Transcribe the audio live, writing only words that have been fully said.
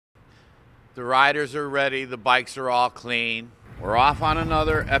The riders are ready, the bikes are all clean. We're off on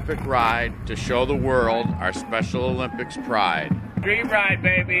another epic ride to show the world our Special Olympics pride. Dream ride,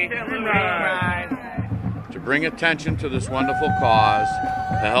 baby. Dream ride. To bring attention to this wonderful cause,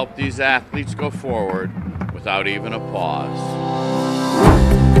 to help these athletes go forward without even a pause.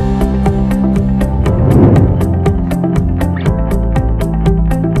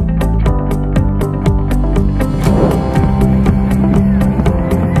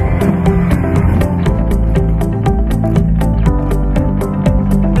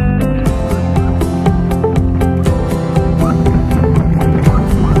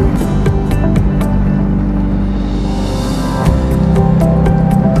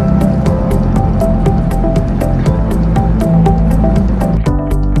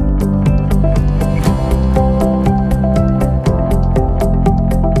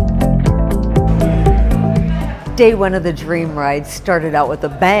 Day one of the Dream Ride started out with a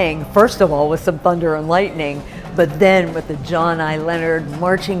bang, first of all with some thunder and lightning, but then with the John I. Leonard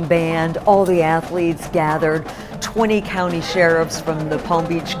marching band, all the athletes gathered, 20 county sheriffs from the Palm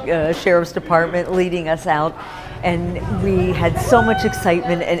Beach Sheriff's Department leading us out, and we had so much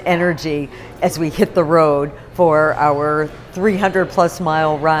excitement and energy as we hit the road for our 300-plus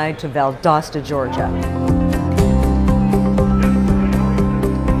mile ride to Valdosta, Georgia.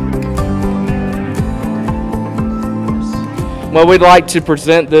 Well, we'd like to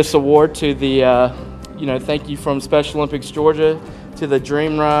present this award to the, thank you from Special Olympics Georgia to the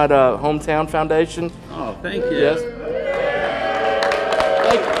Dream Ride Hometown Foundation. Oh, thank you. Yes.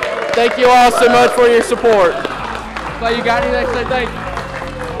 Thank you all so much for your support. So you got anything to say?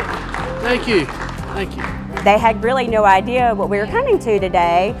 Thank you. Thank you. They had really no idea what we were coming to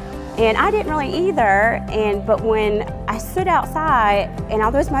today, and I didn't really either. But when I stood outside and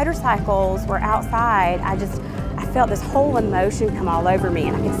all those motorcycles were outside, I felt this whole emotion come all over me,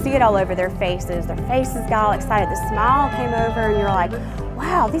 and I could see it all over their faces. Their faces got all excited. The smile came over, and you're like,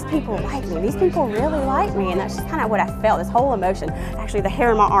 wow, these people like me. These people really like me. And that's just kind of what I felt, this whole emotion. Actually, the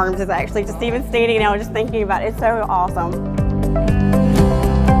hair in my arms is actually just even standing now, just thinking about it. It's so awesome.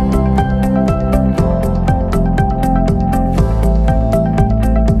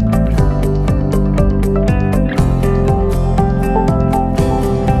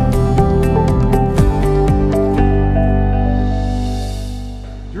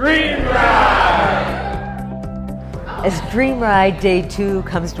 As Dream Ride Day 2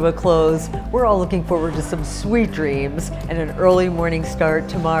 comes to a close, we're all looking forward to some sweet dreams and an early morning start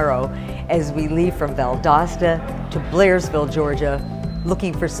tomorrow as we leave from Valdosta to Blairsville, Georgia,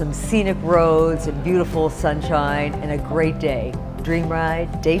 looking for some scenic roads and beautiful sunshine and a great day. Dream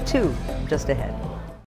Ride Day 2 just ahead.